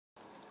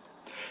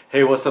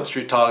Hey, what's up,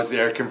 Street Talks? The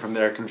Eric Kim from the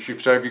Eric Kim Street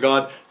Photography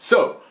God.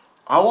 So,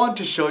 I want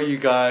to show you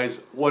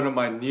guys one of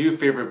my new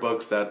favorite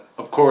books that,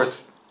 of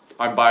course,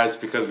 I'm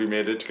biased because we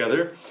made it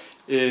together,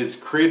 is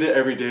Create It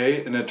Every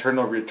Day, An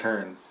Eternal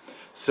Return.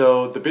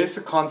 So, the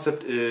basic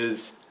concept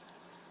is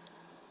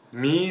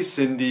me,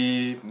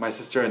 Cindy, my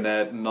sister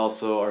Annette, and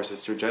also our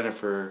sister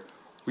Jennifer,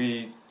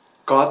 we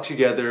got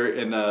together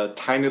in a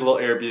tiny little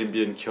Airbnb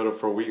in Kyoto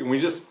for a week and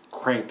we just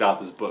cranked out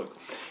this book.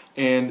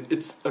 And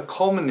it's a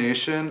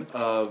culmination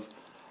of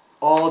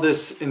all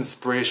this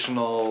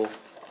inspirational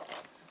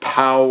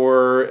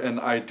power and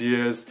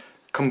ideas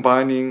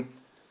combining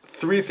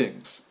three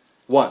things.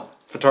 1,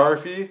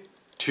 photography.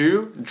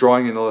 2,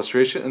 drawing and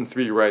illustration. And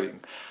 3,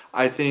 writing.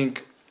 I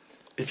think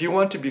if you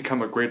want to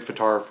become a great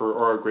photographer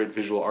or a great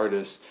visual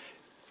artist,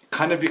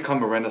 kind of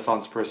become a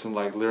Renaissance person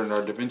like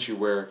Leonardo da Vinci,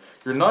 where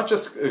you're not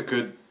just a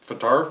good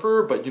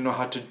photographer, but you know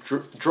how to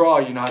draw,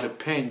 you know how to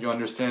paint, you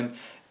understand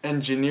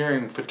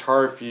engineering,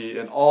 photography,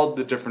 and all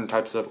the different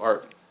types of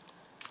art.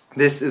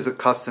 This is a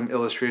custom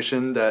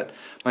illustration that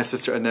my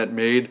sister Annette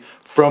made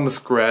from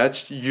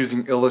scratch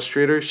using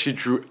Illustrator. She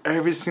drew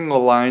every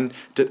single line,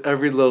 did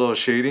every little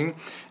shading,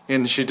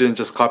 and she didn't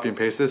just copy and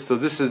paste this. So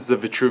this is the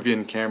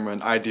Vitruvian camera,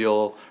 an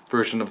ideal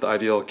version of the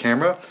ideal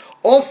camera.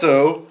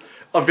 Also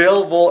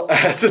available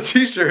as a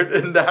t-shirt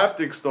in the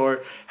Haptic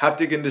store,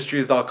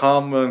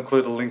 hapticindustries.com. We'll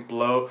include a link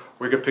below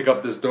where you can pick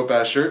up this dope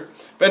ass shirt.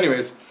 But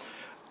anyways,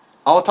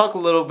 I'll talk a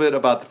little bit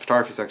about the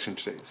photography section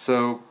today.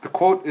 So the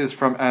quote is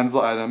from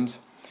Ansel Adams.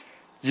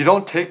 You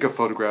don't take a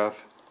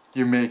photograph,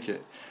 you make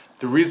it.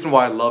 The reason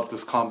why I love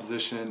this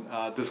composition,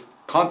 this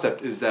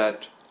concept, is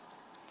that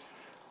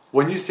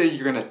when you say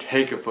you're going to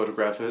take a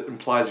photograph, it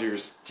implies that you're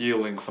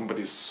stealing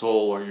somebody's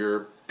soul or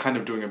you're kind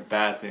of doing a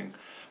bad thing.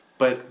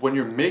 But when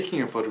you're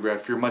making a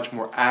photograph, you're much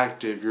more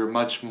active, you're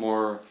much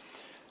more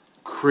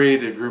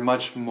creative, you're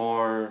much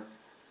more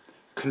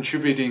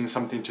contributing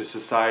something to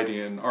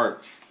society and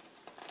art.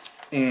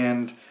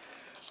 And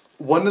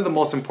one of the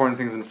most important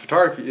things in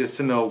photography is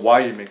to know why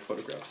you make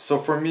photographs. So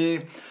for me,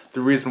 the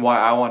reason why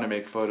I want to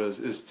make photos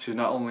is to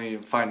not only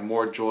find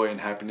more joy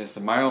and happiness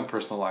in my own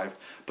personal life,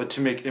 but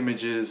to make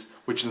images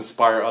which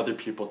inspire other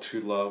people to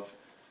love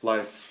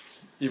life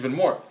even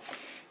more.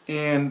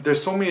 And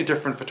there's so many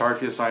different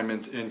photography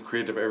assignments in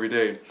Creative Every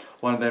Day.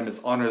 One of them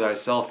is Honor Thy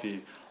Selfie.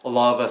 A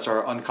lot of us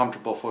are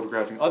uncomfortable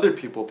photographing other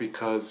people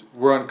because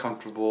we're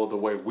uncomfortable the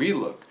way we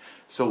look.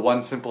 So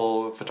one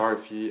simple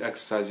photography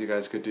exercise you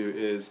guys could do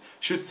is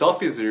shoot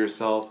selfies of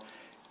yourself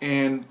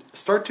and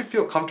start to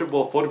feel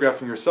comfortable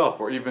photographing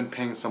yourself, or even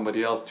paying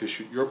somebody else to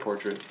shoot your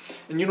portrait.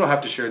 And you don't have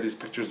to share these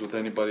pictures with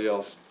anybody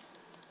else.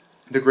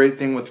 The great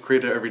thing with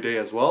Create It Every Day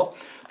as well,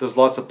 there's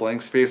lots of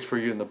blank space for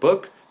you in the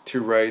book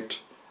to write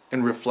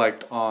and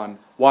reflect on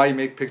why you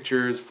make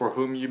pictures, for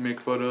whom you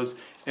make photos,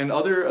 and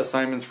other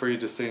assignments for you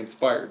to stay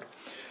inspired.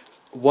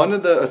 One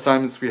of the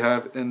assignments we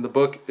have in the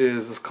book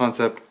is this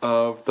concept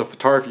of the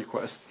photography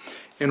quest.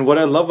 And what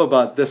I love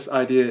about this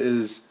idea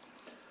is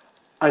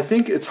I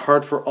think it's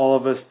hard for all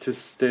of us to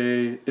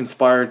stay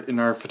inspired in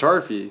our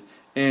photography.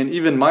 And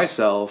even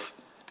myself,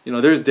 you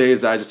know, there's days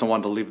that I just don't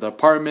want to leave the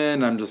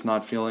apartment, I'm just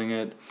not feeling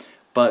it.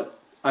 But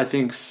I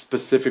think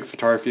specific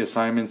photography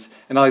assignments,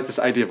 and I like this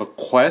idea of a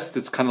quest.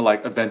 It's kind of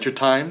like Adventure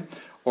Time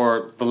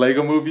or the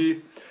Lego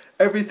Movie.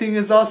 Everything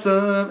is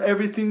awesome,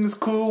 everything is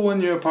cool when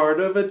you're part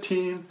of a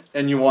team,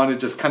 and you want to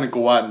just kind of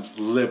go out and just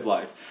live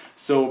life.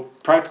 So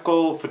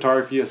practical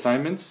photography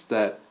assignments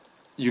that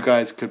you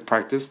guys could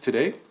practice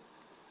today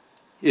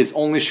is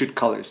only shoot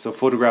colors, so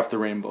photograph the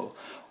rainbow.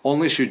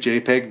 Only shoot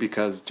JPEG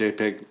because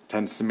JPEG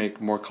tends to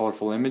make more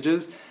colorful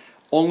images.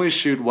 Only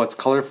shoot what's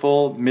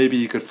colorful. Maybe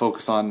you could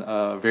focus on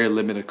a very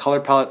limited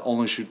color palette.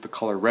 Only shoot the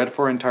color red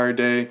for an entire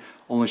day.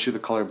 Only shoot the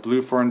color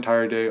blue for an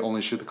entire day.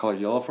 Only shoot the color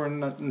yellow for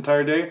an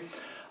entire day.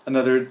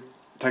 Another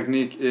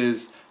technique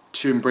is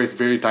to embrace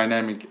very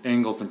dynamic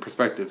angles and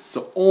perspectives.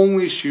 So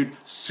only shoot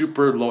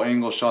super low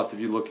angle shots of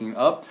you looking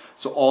up.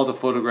 So all the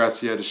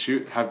photographs you had to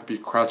shoot have to be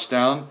crouched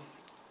down.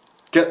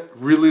 Get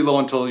really low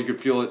until you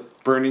could feel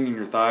it burning in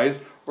your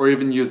thighs, or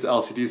even use the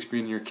LCD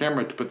screen in your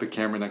camera to put the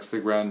camera next to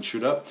the ground and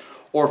shoot up.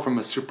 Or from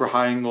a super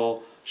high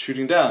angle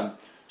shooting down.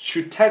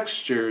 Shoot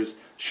textures,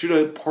 shoot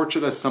a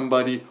portrait of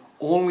somebody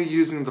only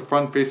using the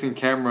front facing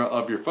camera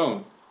of your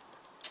phone.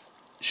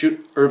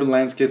 Shoot urban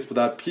landscapes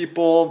without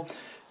people.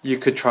 You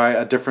could try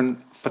a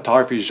different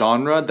photography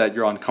genre that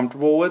you're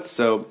uncomfortable with.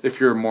 So if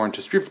you're more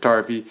into street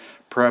photography,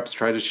 perhaps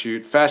try to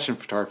shoot fashion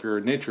photography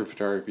or nature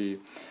photography.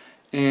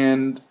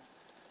 And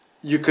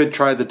you could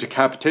try the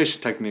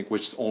decapitation technique,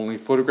 which is only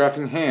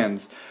photographing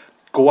hands.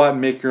 Go out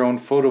and make your own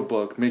photo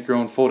book, make your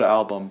own photo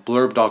album.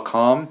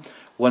 Blurb.com,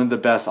 one of the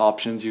best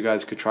options you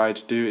guys could try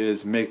to do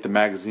is make the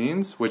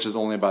magazines, which is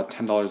only about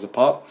 $10 a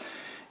pop.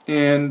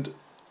 And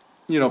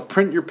you know,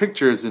 print your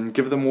pictures and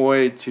give them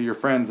away to your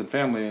friends and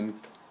family and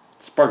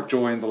spark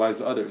joy in the lives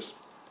of others.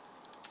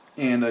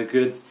 And a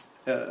good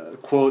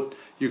quote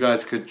you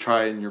guys could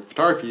try in your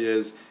photography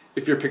is,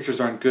 if your pictures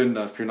aren't good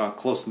enough, you're not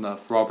close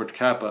enough. Robert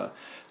Capa.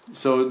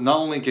 So not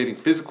only getting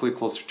physically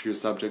closer to your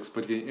subjects,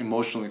 but getting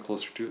emotionally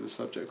closer to the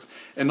subjects.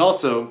 And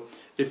also,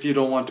 if you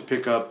don't want to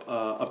pick up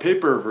a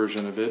paper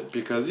version of it,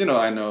 because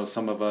I know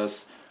some of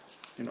us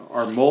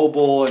are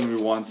mobile and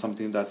we want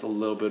something that's a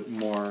little bit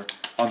more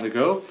on the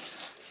go.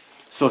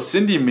 So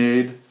Cindy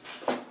made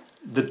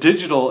the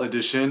digital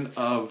edition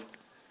of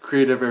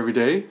Creative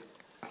Everyday.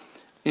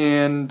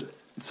 And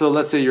so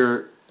let's say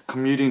you're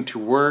commuting to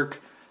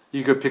work,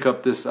 you could pick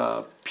up this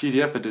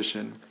PDF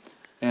edition,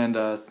 and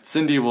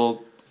Cindy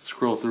will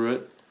scroll through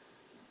it.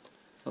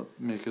 I'll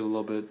make it a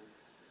little bit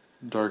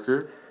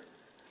darker.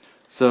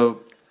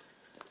 So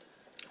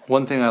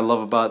one thing I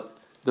love about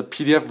the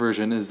PDF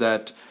version is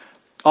that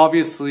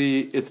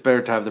obviously it's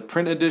better to have the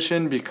print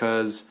edition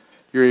because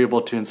you're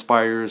able to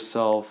inspire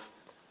yourself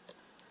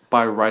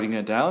by writing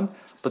it down.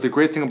 But the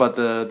great thing about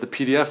the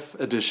PDF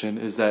edition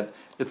is that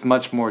it's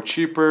much more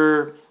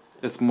cheaper,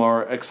 it's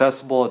more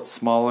accessible, it's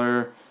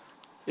smaller,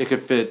 it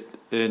could fit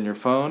in your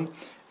phone.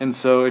 And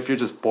so if you're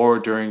just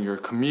bored during your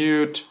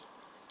commute,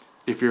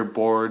 if you're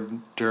bored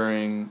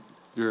during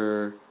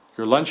your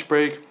lunch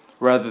break,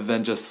 rather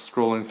than just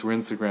scrolling through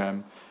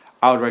Instagram,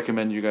 I would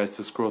recommend you guys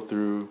to scroll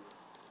through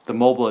the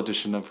mobile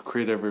edition of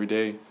Creative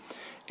Everyday.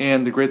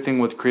 And the great thing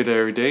with Creative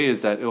Everyday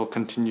is that it will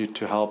continue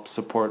to help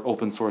support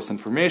open source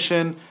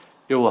information.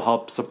 It will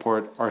help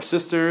support our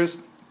sisters.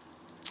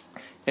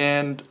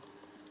 And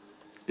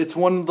it's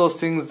one of those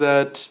things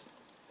that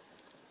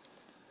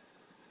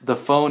the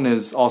phone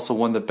is also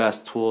one of the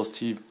best tools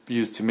to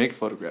use to make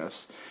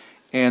photographs.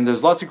 And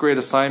there's lots of great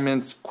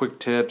assignments, quick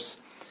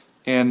tips,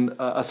 and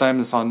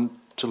assignments on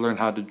to learn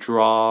how to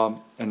draw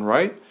and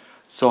write.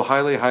 So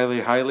highly,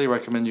 highly, highly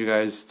recommend you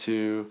guys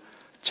to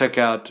check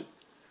out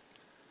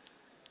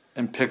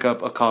and pick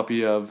up a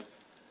copy of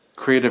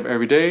Creative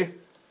Everyday,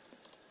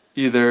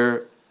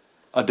 either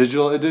a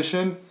digital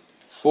edition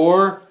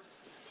or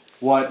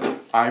what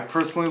I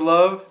personally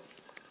love,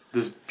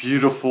 this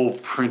beautiful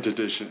print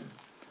edition.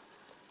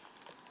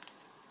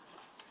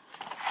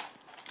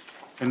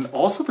 And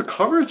also the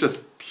cover is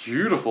just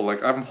beautiful.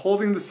 Like, I'm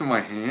holding this in my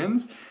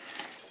hands,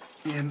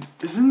 and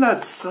isn't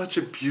that such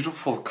a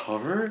beautiful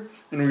cover?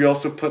 And we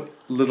also put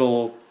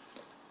little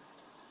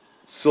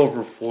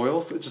silver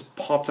foil, so it just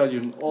pops out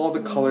in all the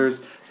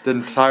colors. The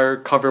entire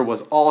cover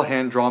was all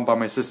hand drawn by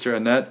my sister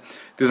Annette.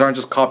 These aren't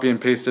just copy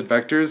and pasted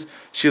vectors.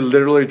 She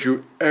literally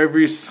drew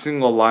every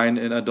single line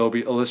in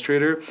Adobe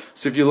Illustrator.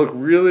 So if you look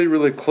really,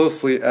 really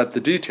closely at the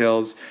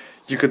details,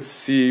 you could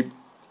see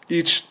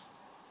each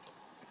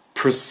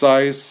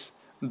precise,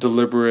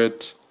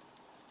 deliberate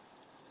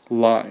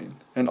line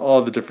and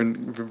all the different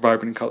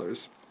vibrant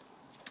colors.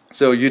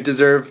 So you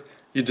deserve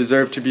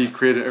to be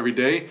creative every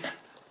day.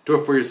 Do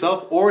it for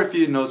yourself, or if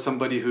you know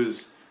somebody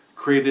who's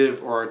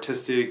creative or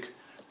artistic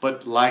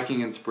but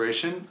lacking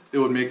inspiration, it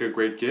would make a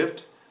great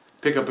gift.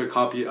 Pick up a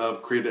copy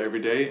of Creative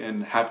Everyday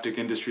in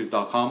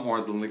hapticindustries.com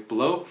or the link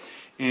below.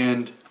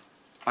 And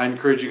I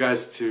encourage you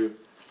guys to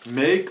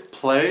make,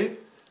 play,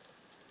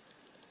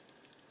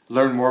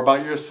 learn more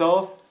about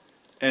yourself,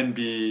 and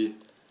be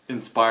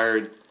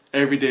inspired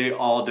every day,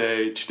 all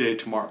day, today,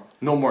 tomorrow.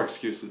 No more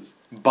excuses.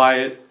 Buy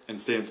it and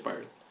stay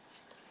inspired.